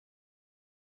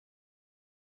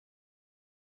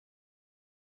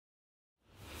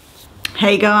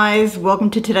Hey guys,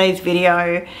 welcome to today's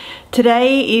video.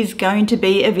 Today is going to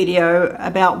be a video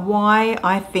about why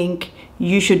I think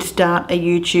you should start a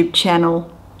YouTube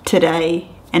channel today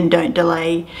and don't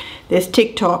delay. There's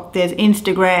TikTok, there's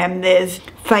Instagram, there's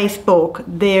Facebook,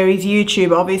 there is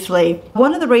YouTube obviously.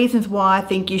 One of the reasons why I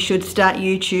think you should start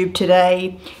YouTube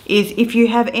today is if you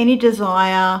have any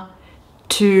desire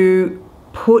to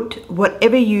put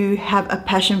whatever you have a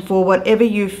passion for, whatever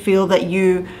you feel that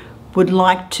you would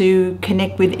like to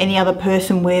connect with any other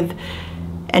person with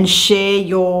and share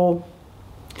your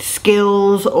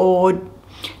skills, or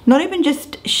not even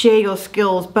just share your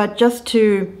skills, but just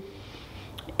to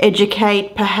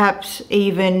educate, perhaps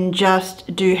even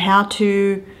just do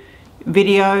how-to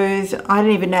videos. I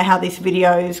don't even know how this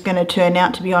video is going to turn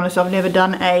out, to be honest. I've never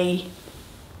done a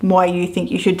why you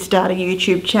think you should start a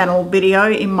YouTube channel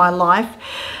video in my life.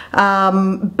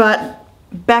 But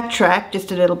backtrack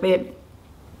just a little bit.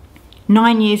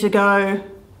 9 years ago,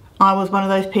 I was one of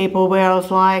those people where I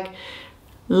was like,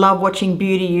 love watching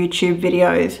beauty YouTube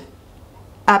videos.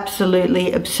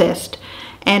 Absolutely obsessed.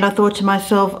 And I thought to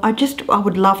myself, I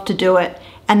would love to do it.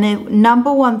 And the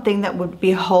number one thing that would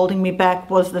be holding me back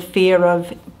was the fear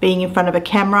of being in front of a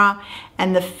camera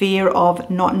and the fear of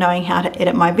not knowing how to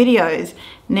edit my videos.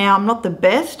 Now, I'm not the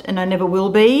best and I never will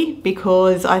be,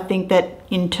 because I think that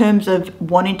in terms of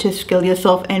wanting to skill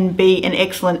yourself and be an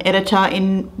excellent editor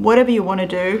in whatever you want to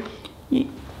do,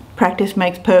 practice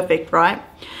makes perfect, right?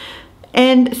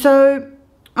 And so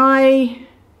I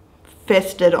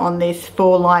festered on this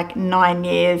for like 9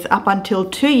 years, up until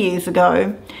 2 years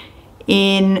ago.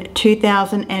 In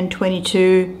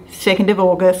 2022, 2nd of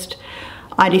August,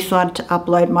 I decided to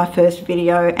upload my first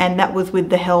video, and that was with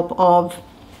the help of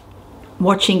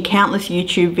watching countless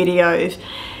YouTube videos,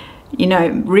 you know,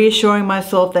 reassuring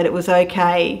myself that it was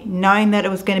okay, knowing that it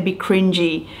was going to be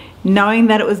cringy, knowing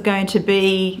that it was going to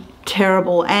be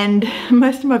terrible. And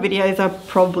most of my videos are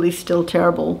probably still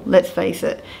terrible, let's face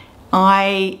it.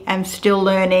 I am still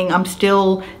learning. I'm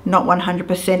still not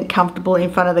 100% comfortable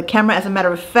in front of the camera. As a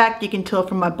matter of fact, you can tell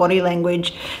from my body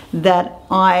language that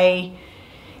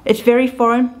it's very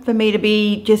foreign for me to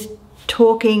be just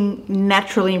talking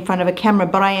naturally in front of a camera,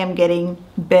 but I am getting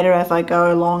better as I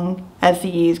go along, as the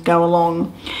years go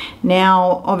along.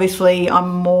 Now, obviously, I'm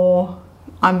more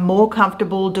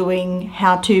comfortable doing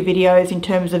how-to videos in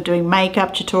terms of doing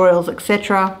makeup tutorials,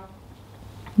 etc.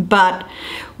 But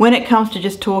when it comes to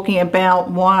just talking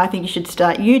about why I think you should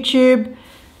start YouTube,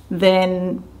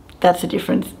 then that's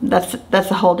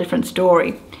a whole different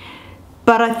story.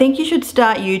 But I think you should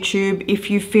start YouTube if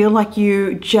you feel like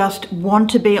you just want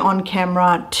to be on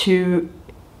camera to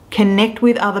connect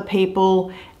with other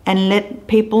people and let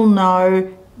people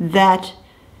know that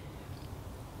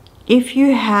if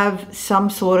you have some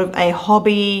sort of a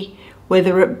hobby,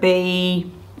 whether it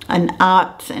be an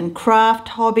arts and craft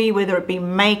hobby, whether it be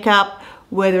makeup,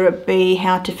 whether it be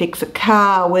how to fix a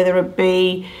car, whether it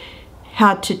be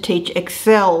how to teach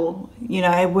Excel, you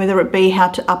know, whether it be how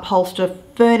to upholster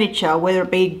furniture, whether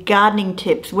it be gardening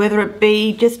tips, whether it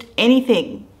be just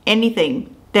anything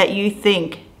that you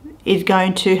think is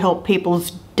going to help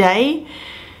people's day,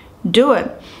 do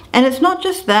it. And it's not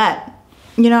just that.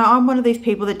 You know, I'm one of these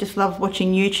people that just loves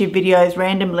watching YouTube videos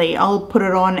randomly. I'll put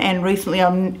it on, and recently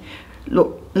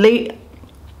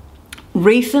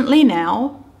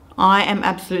now, I am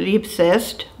absolutely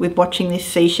obsessed with watching this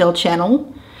seashell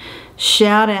channel.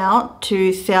 Shout out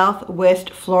to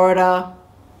Southwest Florida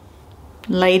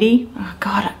lady. Oh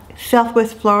God,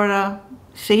 Southwest Florida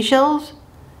Seashells.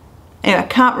 Anyway, I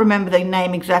can't remember the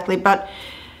name exactly, but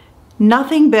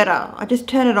nothing better. I just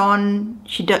turn it on.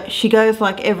 She goes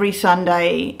like every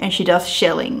Sunday and she does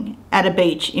shelling at a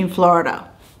beach in Florida.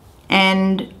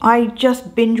 And I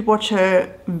just binge watch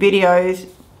her videos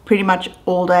pretty much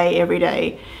all day, every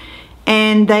day.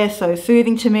 And they are so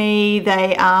soothing to me.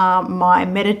 They are my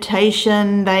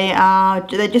meditation. They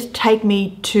just take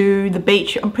me to the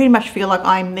beach. I pretty much feel like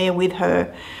I'm there with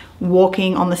her,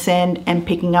 walking on the sand and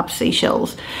picking up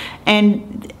seashells.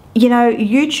 And you know,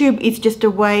 YouTube is just a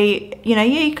way, you know,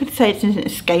 yeah, you could say it's an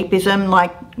escapism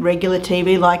like regular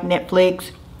TV, like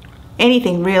Netflix.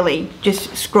 Anything really,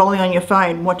 just scrolling on your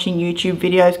phone, watching YouTube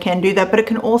videos can do that, but it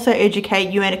can also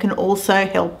educate you, and it can also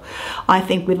help, I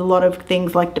think, with a lot of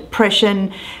things like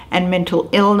depression and mental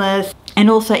illness, and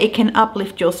also it can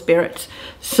uplift your spirits.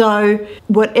 So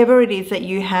whatever it is that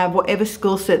you have, whatever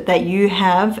skill set that you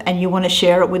have and you want to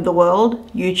share it with the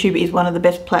world, YouTube is one of the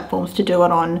best platforms to do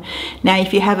it on. Now,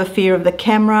 if you have a fear of the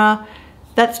camera,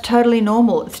 That's totally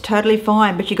normal. It's totally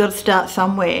fine, but you got to start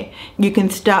somewhere. You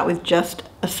can start with just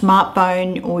a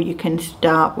smartphone, or you can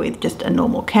start with just a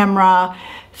normal camera,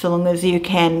 so long as you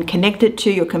can connect it to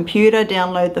your computer,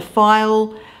 download the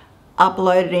file,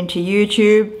 upload it into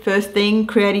YouTube. First thing,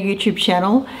 create a YouTube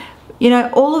channel. You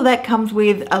know, all of that comes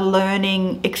with a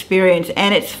learning experience,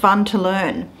 and it's fun to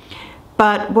learn.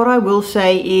 But what I will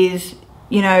say is,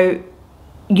 you know,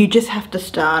 you just have to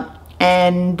start,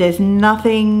 and there's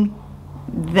nothing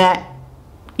that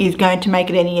is going to make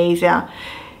it any easier.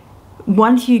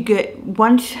 Once you get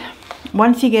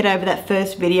over that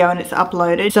first video and it's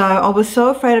uploaded. So I was so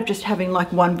afraid of just having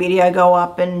like one video go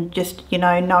up and just, you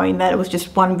know, knowing that it was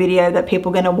just one video that people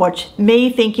are going to watch.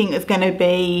 Me thinking it's going to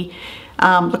be,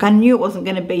 look, I knew it wasn't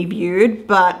going to be viewed,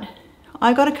 but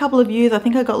I got a couple of views. I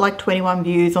think I got like 21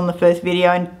 views on the first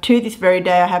video, and to this very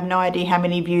day I have no idea how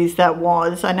many views that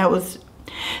was. I know it was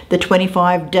the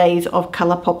 25 days of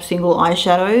ColourPop single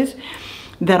eyeshadows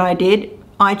that I did.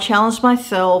 I challenged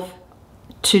myself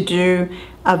to do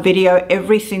a video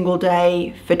every single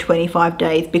day for 25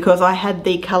 days because I had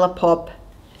the ColourPop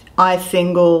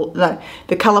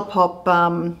the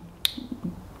ColourPop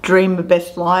Dream of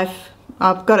Best Life.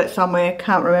 I've got it somewhere,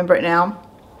 can't remember it now.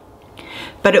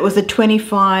 But it was a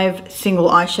 25 single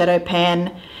eyeshadow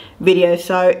pan video.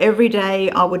 So every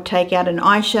day I would take out an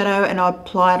eyeshadow and I'd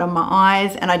apply it on my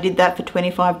eyes, and I did that for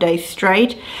 25 days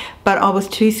straight. But I was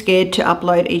too scared to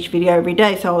upload each video every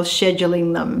day, so I was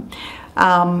scheduling them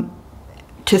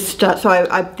to start. So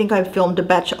I think I filmed a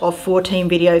batch of 14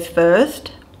 videos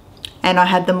first, and I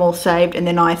had them all saved, and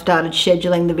then I started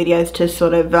scheduling the videos to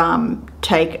sort of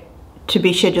to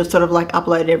be scheduled sort of like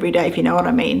uploaded every day, if you know what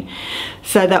I mean.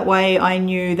 So that way I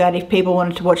knew that if people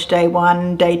wanted to watch day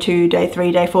 1, day 2, day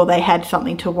 3, day 4, they had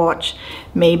something to watch.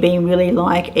 Me being really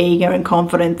like eager and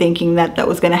confident, thinking that that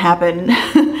was going to happen.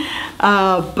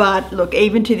 But look,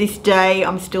 even to this day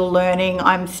I'm still learning.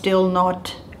 I'm still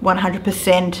not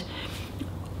 100%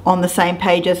 on the same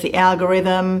page as the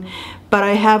algorithm, but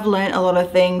I have learned a lot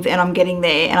of things, and I'm getting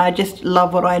there, and I just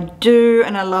love what I do,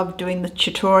 and I love doing the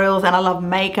tutorials, and I love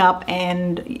makeup,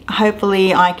 and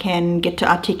hopefully I can get to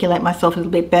articulate myself a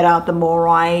little bit better the more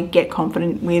I get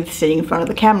confident with sitting in front of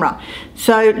the camera.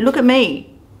 So look at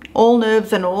me, all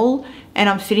nerves and all, and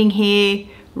I'm sitting here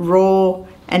raw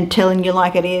and telling you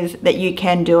like it is that you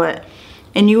can do it.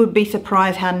 And you would be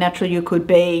surprised how natural you could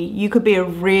be. You could be a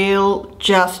real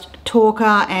just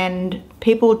talker, and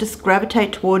people just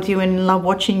gravitate towards you and love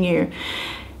watching you.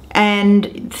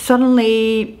 And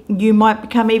suddenly you might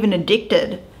become even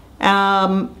addicted.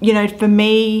 You know, for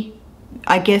me,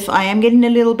 I guess I am getting a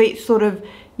little bit sort of,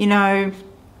 you know,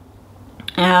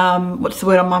 what's the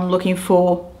word I'm looking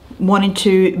for? Wanting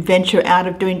to venture out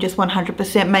of doing just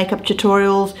 100% makeup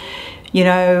tutorials. You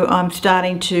know, I'm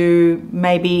starting to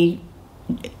maybe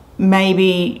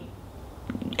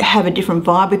have a different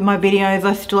vibe with my videos.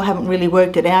 I still haven't really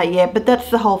worked it out yet, but that's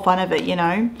the whole fun of it, you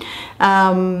know.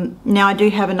 Now I do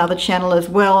have another channel as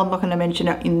well. I'm not going to mention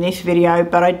it in this video,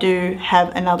 but I do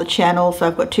have another channel. So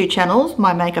I've got 2 channels,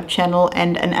 my makeup channel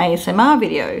and an ASMR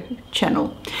video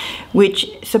channel, which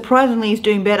surprisingly is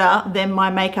doing better than my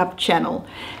makeup channel.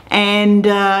 And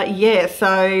yeah,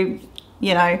 so,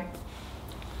 you know,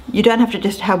 you don't have to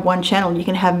just have one channel, you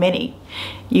can have many.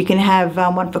 You can have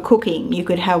one for cooking, you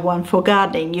could have one for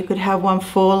gardening, you could have one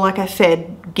for, like I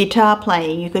said, guitar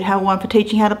playing, you could have one for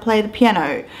teaching how to play the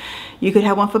piano, you could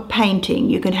have one for painting,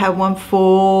 you could have one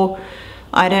for,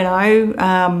 I don't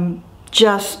know,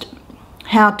 just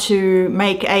how to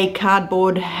make a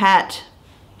cardboard hat,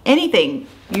 anything,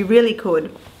 you really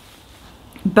could.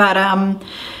 But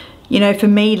you know, for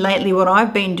me lately what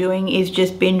I've been doing is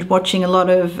just binge watching a lot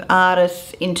of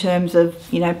artists in terms of,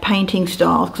 you know, painting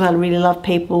styles, because I really love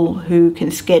people who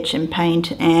can sketch and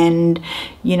paint, and,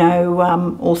 you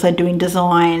know, also doing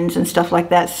designs and stuff like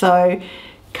that. So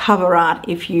cover art,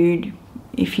 if you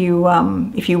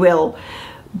will.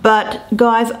 But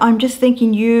guys, I'm just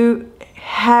thinking, you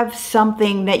have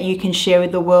something that you can share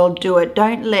with the world, do it.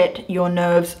 Don't let your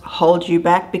nerves hold you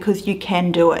back, because you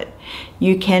can do it.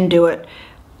 You can do it.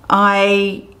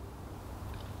 I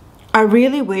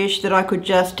really wish that I could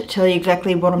just tell you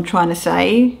exactly what I'm trying to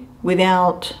say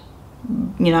without,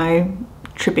 you know,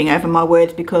 tripping over my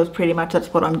words, because pretty much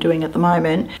that's what I'm doing at the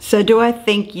moment. So do I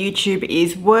think YouTube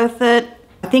is worth it?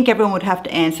 I think everyone would have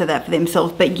to answer that for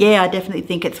themselves, but yeah, I definitely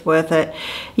think it's worth it.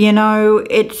 You know,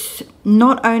 it's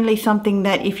not only something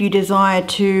that if you desire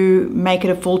to make it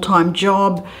a full-time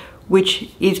job, which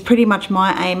is pretty much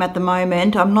my aim at the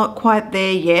moment. I'm not quite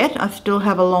there yet. I still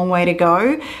have a long way to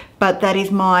go, but that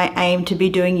is my aim, to be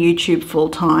doing YouTube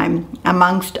full-time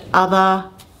amongst other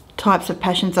types of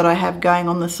passions that I have going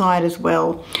on the side as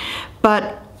well.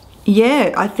 But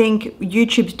yeah, I think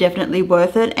YouTube's definitely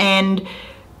worth it. And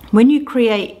when you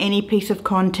create any piece of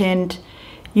content,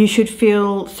 you should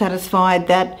feel satisfied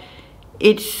that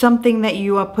it's something that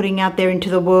you are putting out there into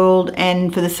the world,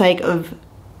 and for the sake of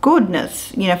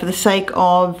goodness, you know, for the sake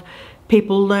of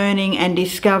people learning and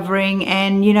discovering.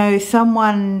 And you know,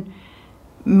 someone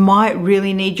might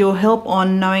really need your help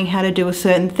on knowing how to do a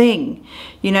certain thing.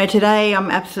 You know, today I'm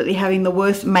absolutely having the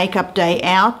worst makeup day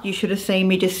out. You should have seen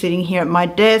me just sitting here at my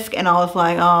desk, and I was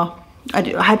like, oh,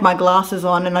 I had my glasses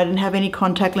on and I didn't have any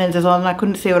contact lenses on and I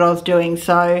couldn't see what I was doing.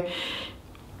 So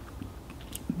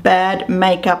bad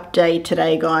makeup day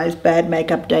today, guys, bad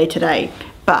makeup day today.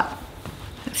 But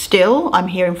still, I'm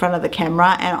here in front of the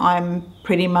camera and I'm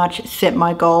pretty much set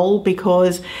my goal,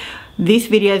 because this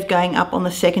video is going up on the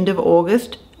 2nd of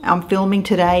August. I'm filming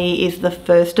today is the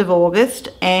 1st of August,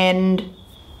 and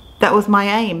that was my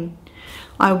aim.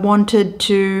 I wanted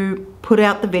to put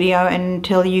out the video and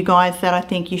tell you guys that I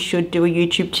think you should do a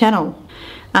YouTube channel,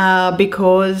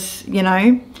 because, you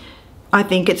know, I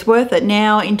think it's worth it.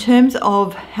 Now, in terms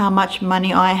of how much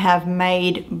money I have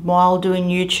made while doing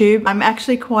YouTube, I'm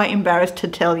actually quite embarrassed to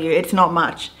tell you. It's not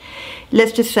much.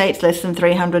 Let's just say it's less than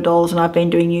 $300, and I've been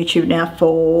doing YouTube now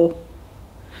for,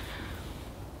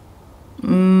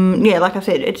 yeah, like I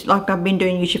said, it's like I've been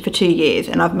doing YouTube for 2 years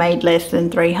and I've made less than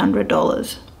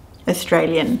 $300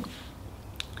 Australian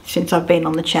since I've been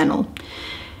on the channel.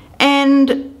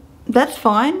 And that's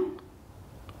fine.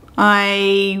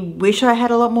 I wish I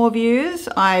had a lot more views.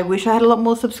 I wish I had a lot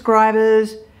more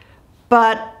subscribers,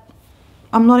 but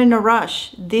I'm not in a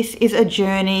rush. This is a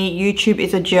journey. YouTube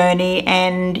is a journey.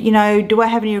 And, you know, do I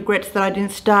have any regrets that I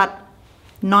didn't start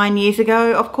 9 years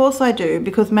ago? Of course I do,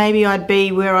 because maybe I'd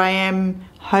be where I am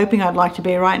hoping I'd like to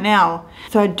be right now.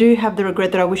 So I do have the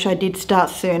regret that I wish I did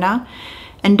start sooner.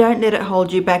 And don't let it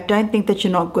hold you back. Don't think that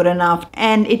you're not good enough.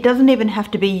 And it doesn't even have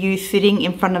to be you sitting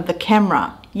in front of the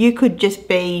camera. You could just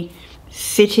be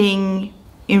sitting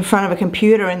in front of a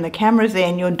computer and the camera's there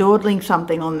and you're dawdling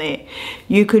something on there.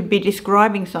 You could be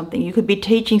describing something. You could be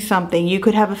teaching something. You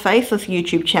could have a faceless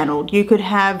YouTube channel. You could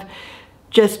have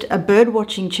just a bird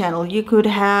watching channel. You could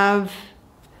have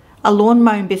a lawn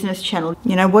mowing business channel.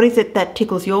 You know, what is it that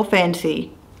tickles your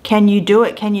fancy? Can you do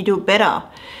it? Can you do it better?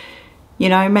 You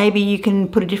know, maybe you can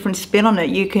put a different spin on it.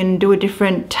 You can do a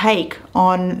different take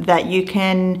on that. You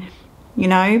can, you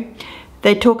know,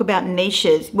 they talk about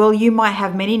niches. Well, you might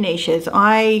have many niches.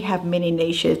 I have many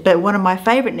niches, but one of my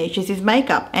favorite niches is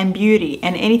makeup and beauty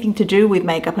and anything to do with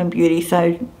makeup and beauty.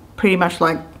 So pretty much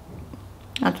like,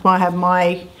 that's why I have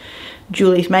my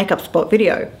Julie's Makeup Spot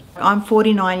video. I'm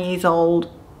 49 years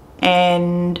old,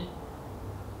 and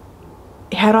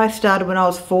had I started when I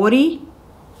was 40,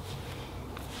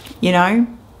 you know,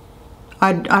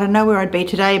 I don't know where I'd be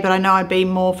today, but I know I'd be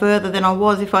more further than I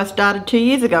was if I started 2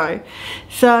 years ago.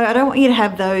 So I don't want you to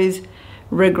have those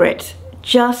regrets.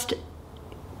 Just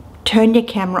turn your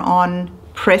camera on,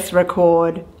 press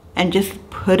record, and just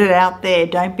put it out there.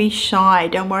 Don't be shy.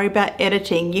 Don't worry about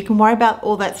editing. You can worry about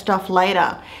all that stuff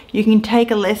later. You can take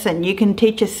a lesson. You can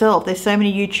teach yourself. There's so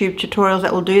many YouTube tutorials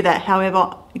that will do that.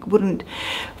 However, it wouldn't.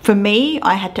 For me,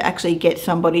 I had to actually get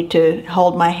somebody to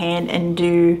hold my hand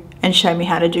and show me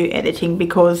how to do editing,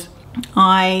 because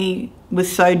I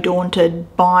was so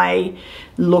daunted by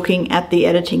looking at the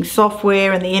editing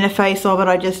software and the interface of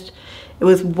it. It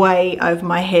was way over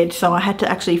my head, so I had to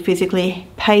actually physically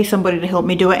pay somebody to help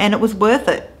me do it, and it was worth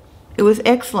it. It was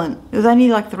excellent. It was only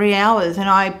like 3 hours and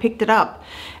I picked it up,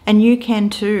 and you can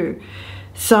too.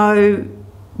 So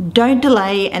don't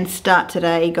delay and start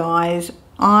today, guys.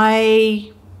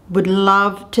 I would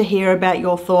love to hear about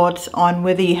your thoughts on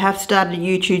whether you have started a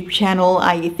YouTube channel.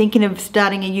 Are you thinking of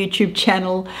starting a YouTube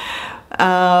channel?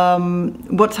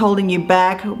 What's holding you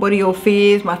back? What are your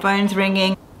fears? My phone's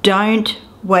ringing. Don't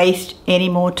waste any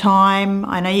more time.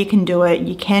 I know you can do it.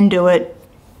 You can do it.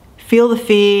 Feel the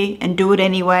fear and do it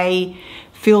anyway.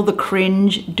 Feel the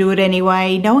cringe, do it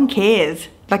anyway. No one cares.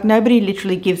 Like, nobody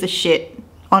literally gives a shit.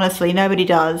 Honestly, nobody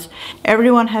does.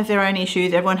 Everyone has their own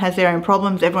issues. Everyone has their own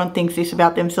problems. Everyone thinks this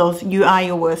about themselves. You are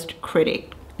your worst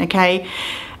critic, okay?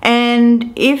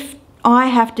 And if I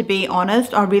have to be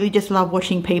honest, I really just love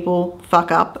watching people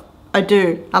fuck up. I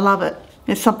do. I love it.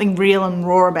 There's something real and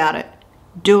raw about it.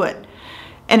 Do it.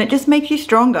 And it just makes you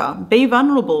stronger. Be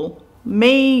vulnerable.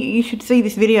 You should see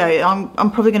this video.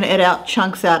 I'm probably going to edit out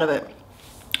chunks out of it.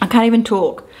 I can't even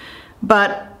talk.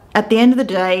 But at the end of the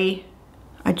day,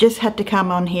 I just had to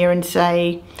come on here and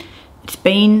say, it's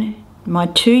been my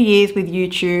 2 years with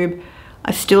YouTube.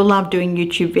 I still love doing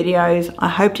YouTube videos. I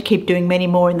hope to keep doing many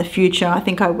more in the future. I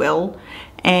think I will.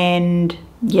 And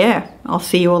yeah, I'll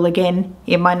see you all again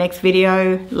in my next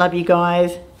video. Love you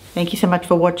guys. Thank you so much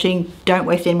for watching. Don't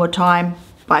waste any more time.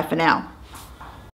 Bye for now.